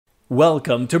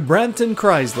Welcome to Brampton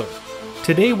Chrysler.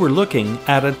 Today we're looking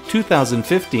at a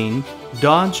 2015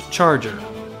 Dodge Charger.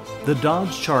 The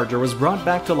Dodge Charger was brought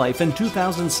back to life in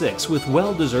 2006 with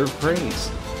well-deserved praise.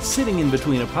 Sitting in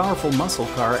between a powerful muscle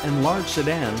car and large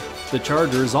sedan, the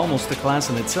Charger is almost a class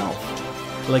in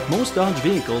itself. Like most Dodge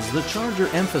vehicles, the Charger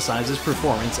emphasizes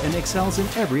performance and excels in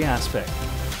every aspect.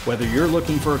 Whether you're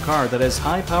looking for a car that has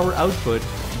high power output,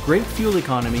 great fuel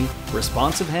economy,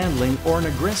 responsive handling, or an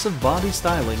aggressive body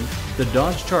styling, the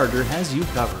Dodge Charger has you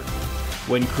covered.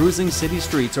 When cruising city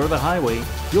streets or the highway,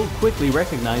 you'll quickly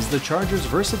recognize the Charger's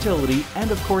versatility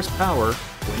and of course power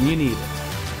when you need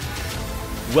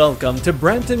it. Welcome to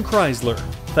Brampton Chrysler.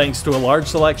 Thanks to a large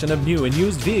selection of new and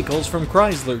used vehicles from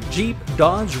Chrysler, Jeep,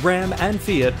 Dodge, Ram, and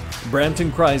Fiat,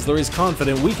 Brampton Chrysler is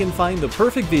confident we can find the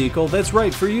perfect vehicle that's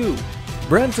right for you.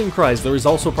 Brampton Chrysler is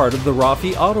also part of the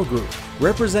Rafi Auto Group,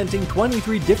 representing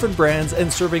 23 different brands and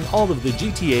serving all of the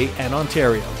GTA and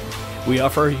Ontario. We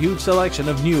offer a huge selection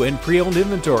of new and pre-owned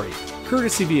inventory,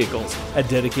 courtesy vehicles, a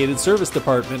dedicated service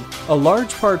department, a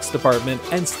large parts department,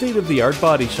 and state-of-the-art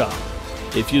body shop.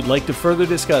 If you'd like to further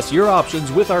discuss your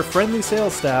options with our friendly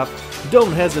sales staff,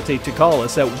 don't hesitate to call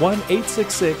us at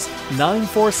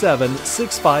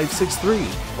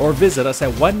 1-866-947-6563 or visit us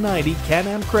at 190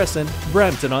 Can-Am Crescent,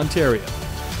 Brampton, Ontario.